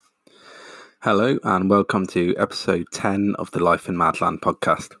Hello and welcome to episode 10 of the Life in Madland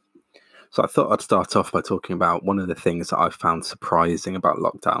podcast. So I thought I'd start off by talking about one of the things that I've found surprising about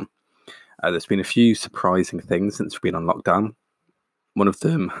lockdown. There's been a few surprising things since we've been on lockdown. One of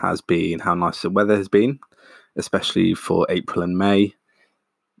them has been how nice the weather has been, especially for April and May,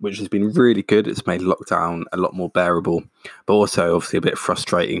 which has been really good. It's made lockdown a lot more bearable, but also obviously a bit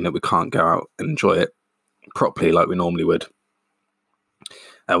frustrating that we can't go out and enjoy it properly like we normally would.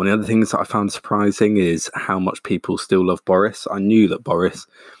 One of the other things that I found surprising is how much people still love Boris. I knew that Boris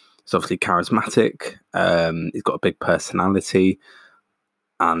is obviously charismatic. He's got a big personality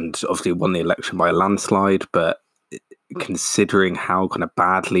and obviously won the election by a landslide. But considering how kind of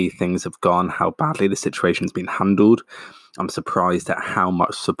badly things have gone, how badly the situation's been handled, I'm surprised at how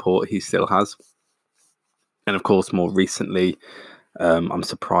much support he still has. And of course, more recently, I'm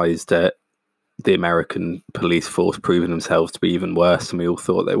surprised at the American police force proving themselves to be even worse than we all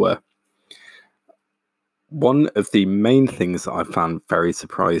thought they were. One of the main things that I found very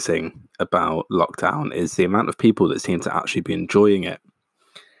surprising about lockdown is the amount of people that seem to actually be enjoying it.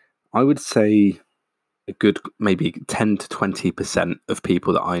 I would say a good maybe 10 to 20% of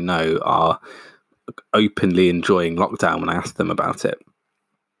people that I know are openly enjoying lockdown when I ask them about it.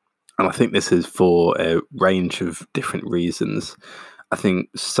 And I think this is for a range of different reasons. I think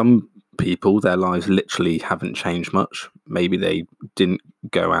some people, their lives literally haven't changed much. Maybe they didn't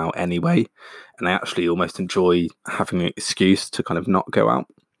go out anyway, and they actually almost enjoy having an excuse to kind of not go out.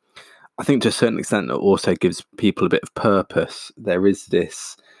 I think to a certain extent it also gives people a bit of purpose. There is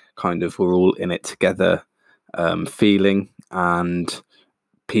this kind of we're all in it together feeling, and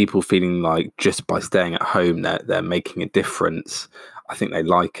people feeling like just by staying at home they're making a difference. I think they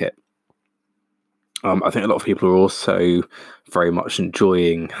like it. I think a lot of people are also very much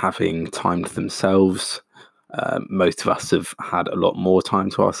enjoying having time to themselves. Most of us have had a lot more time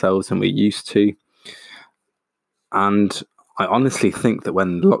to ourselves than we're used to. And I honestly think that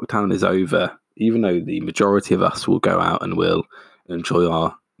when lockdown is over, even though the majority of us will go out and will enjoy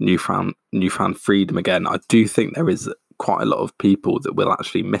our newfound freedom again, I do think there is quite a lot of people that will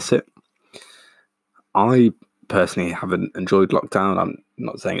actually miss it. I personally haven't enjoyed lockdown. I'm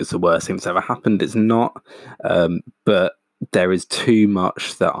not saying it's the worst thing that's ever happened. It's not. But there is too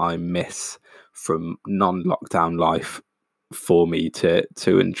much that I miss from non-lockdown life for me to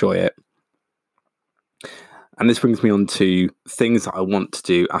enjoy it. And this brings me on to things that I want to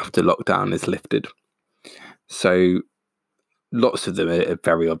do after lockdown is lifted. So lots of them are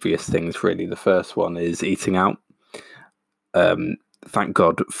very obvious things, really. The first one is eating out. Thank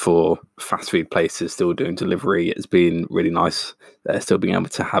God for fast food places still doing delivery. It's been really nice still being able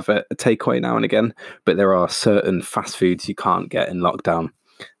to have a takeaway now and again. But there are certain fast foods you can't get in lockdown.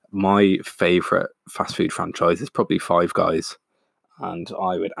 My favourite fast food franchise is probably Five Guys. And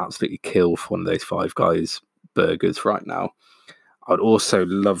I would absolutely kill for one of those Five Guys burgers right now. I'd also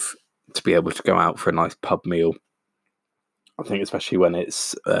love to be able to go out for a nice pub meal. I think especially when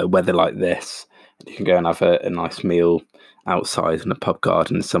it's weather like this, you can go and have a nice meal outside in a pub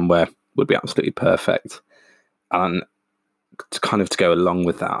garden somewhere would be absolutely perfect. And to go along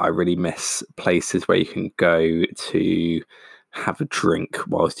with that, I really miss places where you can go to have a drink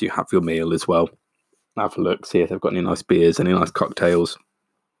whilst you have your meal as well. Have a look, see if they've got any nice beers, any nice cocktails,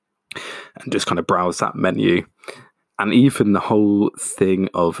 and just kind of browse that menu. And even the whole thing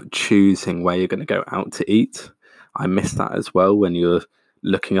of choosing where you're going to go out to eat, I miss that as well when you're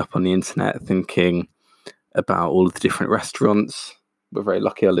looking up on the internet thinking about all of the different restaurants. We're very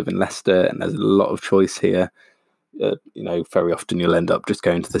lucky. I live in Leicester and there's a lot of choice here. Very often you'll end up just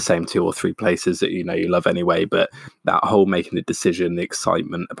going to the same 2 or 3 places that you love anyway. But that whole making the decision, the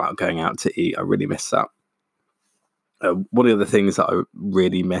excitement about going out to eat, I really miss that. One of the things that I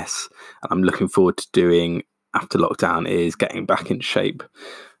really miss and I'm looking forward to doing after lockdown is getting back in shape.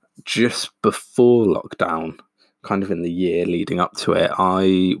 Just before lockdown, kind of in the year leading up to it,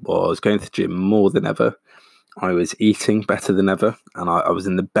 I was going to the gym more than ever. I was eating better than ever, and I was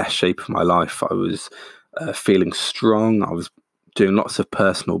in the best shape of my life. I was feeling strong. I was doing lots of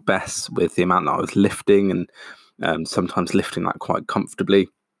personal bests with the amount that I was lifting, and sometimes lifting that quite comfortably.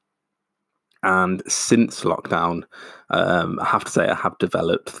 And since lockdown, I have to say I have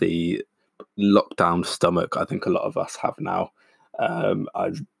developed the lockdown stomach. I think a lot of us have now.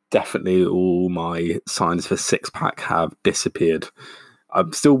 I've definitely all my signs for six-pack have disappeared.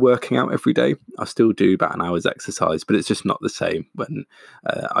 I'm still working out every day. I still do about an hour's exercise, but it's just not the same when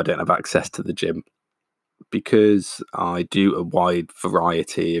I don't have access to the gym. Because I do a wide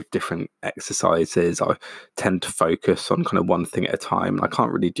variety of different exercises, I tend to focus on kind of one thing at a time. And I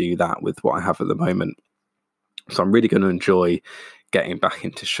can't really do that with what I have at the moment. So I'm really going to enjoy getting back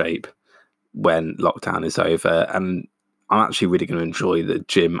into shape. when lockdown is over. And I'm actually really going to enjoy the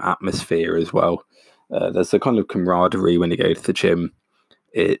gym atmosphere as well. There's a kind of camaraderie when you go to the gym.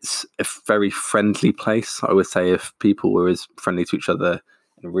 It's a very friendly place. I would say if people were as friendly to each other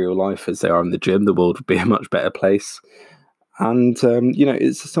in real life as they are in the gym, the world would be a much better place. And,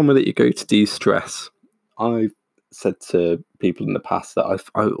 it's somewhere that you go to de-stress. I've said to people in the past that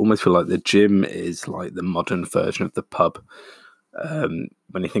I almost feel like the gym is like the modern version of the pub. When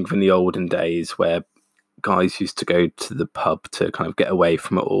you think of in the olden days where guys used to go to the pub to kind of get away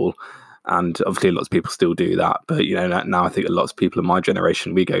from it all. And obviously lots of people still do that. But, now I think lots of people in my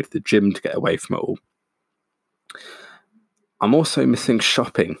generation, we go to the gym to get away from it all. I'm also missing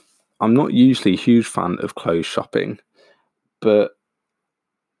shopping. I'm not usually a huge fan of clothes shopping, but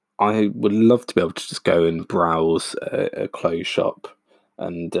I would love to be able to just go and browse a clothes shop.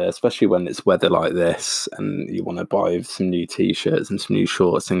 And especially when it's weather like this and you want to buy some new t-shirts and some new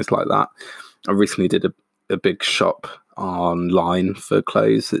shorts, things like that. I recently did a big shop online for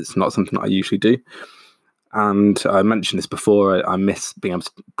clothes. It's not something I usually do. And I mentioned this before, I miss being able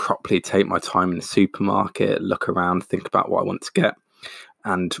to properly take my time in the supermarket, look around, think about what I want to get,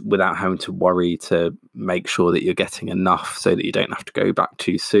 and without having to worry to make sure that you're getting enough so that you don't have to go back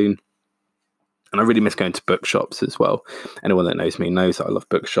too soon. And I really miss going to bookshops as well. Anyone that knows me knows that I love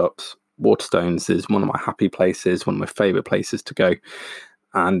bookshops. Waterstones is one of my happy places, one of my favourite places to go.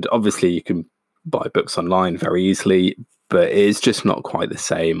 And obviously you can buy books online very easily, but it is just not quite the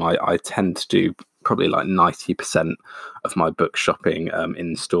same. I tend to do probably like 90% of my book shopping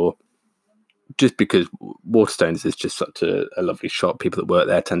in store, just because Waterstones is just such a lovely shop. People that work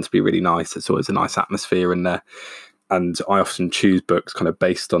there tend to be really nice. It's always a nice atmosphere in there. And I often choose books kind of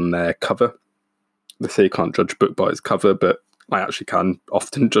based on their cover. They say you can't judge a book by its cover, but I actually can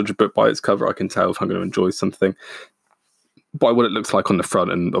often judge a book by its cover. I can tell if I'm going to enjoy something by what it looks like on the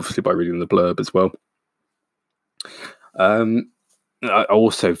front, and obviously by reading the blurb as well. I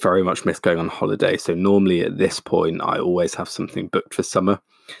also very much miss going on holiday. So normally at this point, I always have something booked for summer.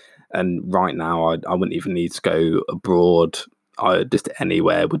 And right now, I wouldn't even need to go abroad. Just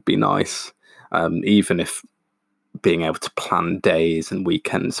anywhere would be nice. Even if being able to plan days and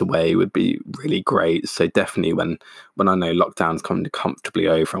weekends away would be really great. So definitely when I know lockdown's coming comfortably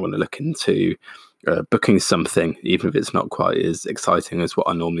over, I want to look into booking something, even if it's not quite as exciting as what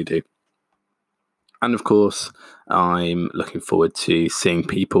I normally do. And of course, I'm looking forward to seeing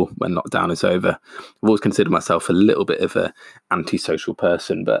people when lockdown is over. I've always considered myself a little bit of an antisocial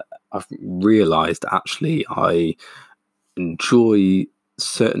person, but I've realised actually I enjoy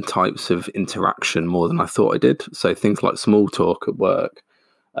certain types of interaction more than I thought I did. So things like small talk at work,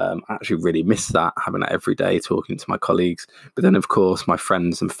 I actually really miss that, having that every day, talking to my colleagues. But then, of course, my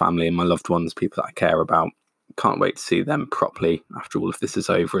friends and family and my loved ones, people that I care about, can't wait to see them properly after all of this is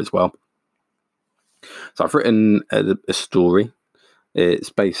over as well. So I've written a story.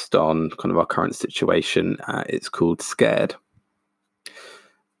 It's based on kind of our current situation. It's called Scared.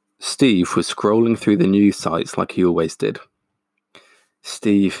 Steve was scrolling through the news sites like he always did.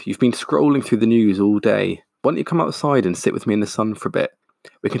 Steve, you've been scrolling through the news all day. Why don't you come outside and sit with me in the sun for a bit?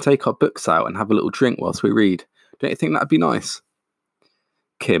 We can take our books out and have a little drink whilst we read. Don't you think that'd be nice?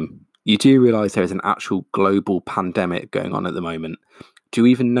 Kim, you do realise there is an actual global pandemic going on at the moment. Do you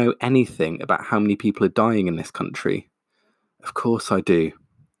even know anything about how many people are dying in this country? Of course I do.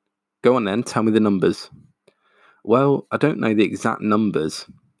 Go on then, tell me the numbers. Well, I don't know the exact numbers.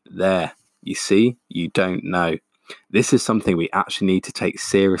 There, you see, you don't know. This is something we actually need to take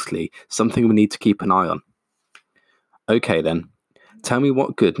seriously, something we need to keep an eye on. Okay then, tell me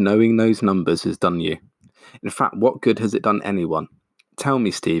what good knowing those numbers has done you. In fact, what good has it done anyone? Tell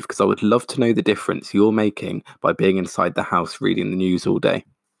me, Steve, because I would love to know the difference you're making by being inside the house reading the news all day.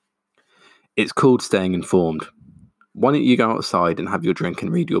 It's called staying informed. Why don't you go outside and have your drink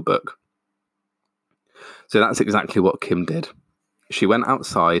and read your book? So that's exactly what Kim did. She went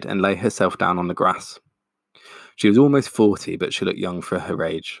outside and lay herself down on the grass. She was almost 40, but she looked young for her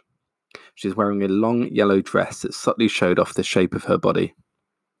age. She was wearing a long yellow dress that subtly showed off the shape of her body.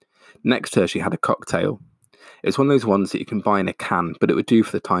 Next to her, she had a cocktail. It was one of those ones that you can buy in a can, but it would do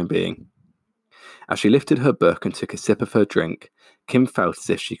for the time being. As she lifted her book and took a sip of her drink, Kim felt as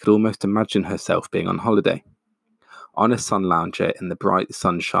if she could almost imagine herself being on holiday, on a sun lounger in the bright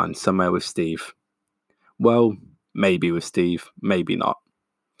sunshine somewhere with Steve. Well, maybe with Steve, maybe not.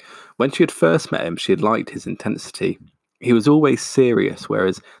 When she had first met him, she had liked his intensity. He was always serious,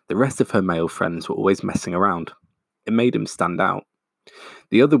 whereas the rest of her male friends were always messing around. It made him stand out.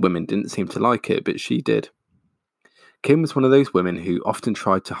 The other women didn't seem to like it, but she did. Kim was one of those women who often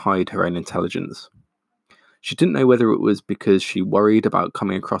tried to hide her own intelligence. She didn't know whether it was because she worried about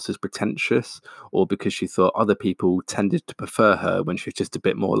coming across as pretentious or because she thought other people tended to prefer her when she was just a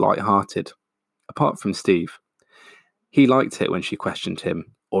bit more light-hearted. Apart from Steve. He liked it when she questioned him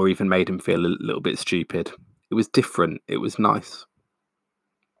or even made him feel a little bit stupid. It was different. It was nice.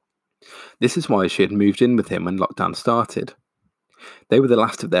 This is why she had moved in with him when lockdown started. They were the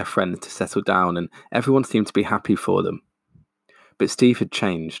last of their friends to settle down and everyone seemed to be happy for them. But Steve had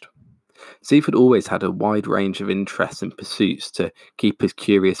changed. Steve had always had a wide range of interests and pursuits to keep his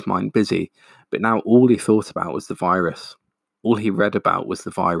curious mind busy, but now all he thought about was the virus. All he read about was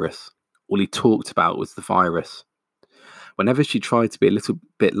the virus. All he talked about was the virus. Whenever she tried to be a little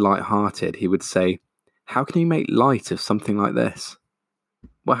bit light-hearted, he would say, "How can you make light of something like this?"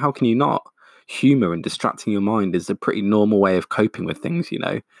 Well, how can you not? Humour and distracting your mind is a pretty normal way of coping with things, you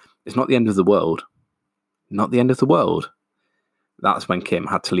know. It's not the end of the world. Not the end of the world. That's when Kim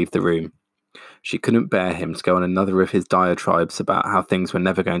had to leave the room. She couldn't bear him to go on another of his diatribes about how things were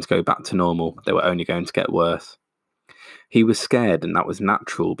never going to go back to normal. They were only going to get worse. He was scared and that was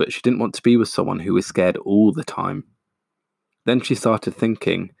natural, but she didn't want to be with someone who was scared all the time. Then she started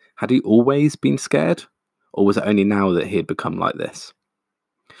thinking, had he always been scared? Or was it only now that he had become like this?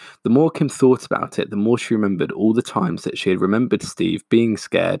 The more Kim thought about it, the more she remembered all the times that she had remembered Steve being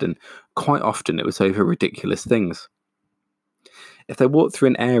scared, and quite often it was over ridiculous things. If they walked through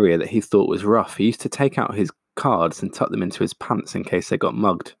an area that he thought was rough, he used to take out his cards and tuck them into his pants in case they got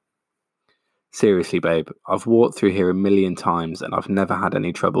mugged. Seriously, babe, I've walked through here 1,000,000 times and I've never had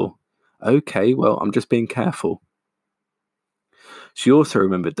any trouble. Okay, well, I'm just being careful. She also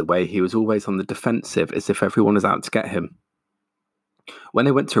remembered the way he was always on the defensive, as if everyone was out to get him. When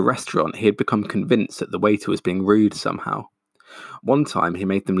they went to a restaurant, he had become convinced that the waiter was being rude somehow. One time, he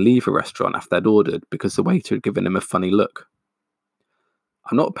made them leave a restaurant after they'd ordered because the waiter had given him a funny look.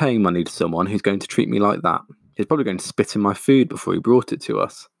 I'm not paying money to someone who's going to treat me like that. He's probably going to spit in my food before he brought it to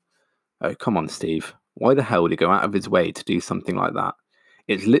us. Oh, come on, Steve. Why the hell would he go out of his way to do something like that?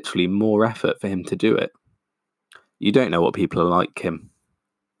 It's literally more effort for him to do it. You don't know what people are like, Kim.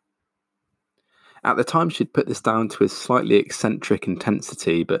 At the time, she'd put this down to his slightly eccentric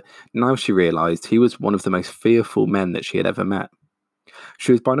intensity, but now she realised he was one of the most fearful men that she had ever met.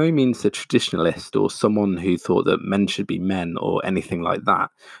 She was by no means a traditionalist or someone who thought that men should be men or anything like that,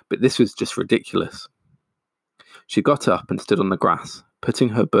 but this was just ridiculous. She got up and stood on the grass, putting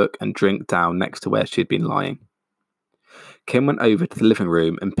her book and drink down next to where she had been lying. Kim went over to the living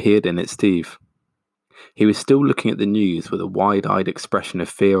room and peered in at Steve. He was still looking at the news with a wide-eyed expression of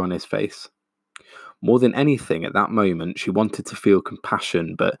fear on his face. More than anything at that moment, she wanted to feel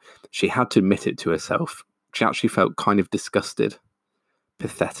compassion, but she had to admit it to herself. She actually felt kind of disgusted.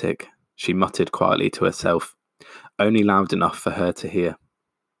 Pathetic, she muttered quietly to herself, only loud enough for her to hear.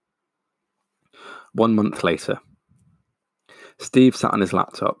 1 month later. Steve sat on his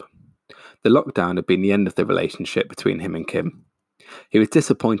laptop. The lockdown had been the end of the relationship between him and Kim. He was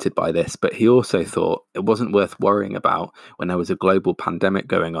disappointed by this, but he also thought it wasn't worth worrying about when there was a global pandemic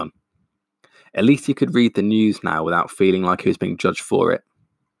going on. At least he could read the news now without feeling like he was being judged for it.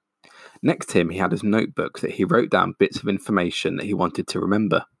 Next to him, he had his notebook that he wrote down bits of information that he wanted to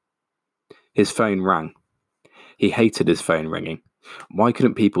remember. His phone rang. He hated his phone ringing. Why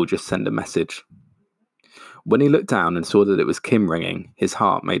couldn't people just send a message? When he looked down and saw that it was Kim ringing, his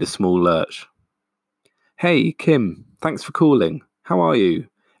heart made a small lurch. Hey, Kim, thanks for calling. How are you?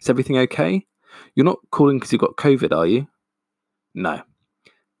 Is everything okay? You're not calling because you've got COVID, are you? No.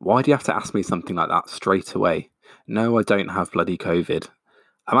 Why do you have to ask me something like that straight away? No, I don't have bloody COVID.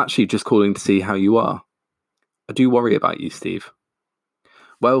 I'm actually just calling to see how you are. I do worry about you, Steve.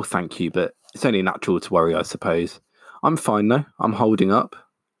 Well, thank you, but it's only natural to worry, I suppose. I'm fine though. I'm holding up.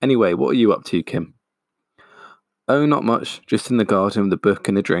 Anyway, what are you up to, Kim? Oh, not much. Just in the garden with a book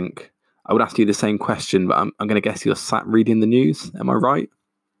and a drink. I would ask you the same question, but I'm going to guess you're sat reading the news. Am I right?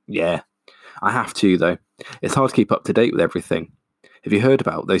 Yeah. I have to, though. It's hard to keep up to date with everything. Have you heard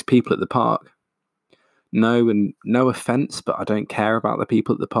about those people at the park? No, and no offence, but I don't care about the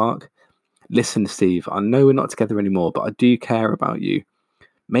people at the park. Listen, Steve, I know we're not together anymore, but I do care about you.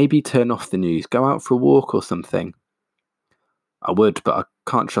 Maybe turn off the news, go out for a walk or something. I would, but I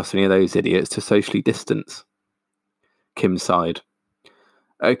can't trust any of those idiots to socially distance. Kim sighed.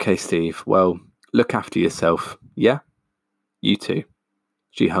 Okay, Steve, well, look after yourself, yeah? You too.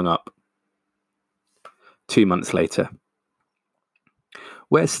 She hung up. 2 months later.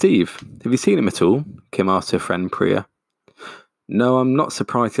 Where's Steve? Have you seen him at all? Kim asked her friend Priya. No, I'm not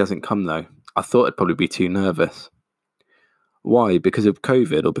surprised he hasn't come though. I thought I'd probably be too nervous. Why? Because of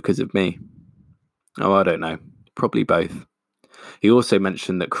COVID or because of me? Oh, I don't know. Probably both. He also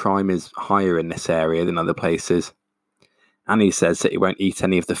mentioned that crime is higher in this area than other places. And he says that he won't eat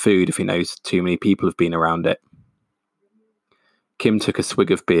any of the food if he knows too many people have been around it. Kim took a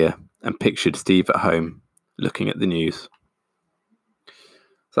swig of beer and pictured Steve at home, looking at the news.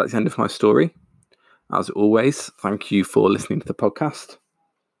 So that's the end of my story. As always, thank you for listening to the podcast.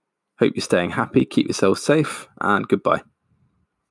 Hope you're staying happy, keep yourself safe, and goodbye.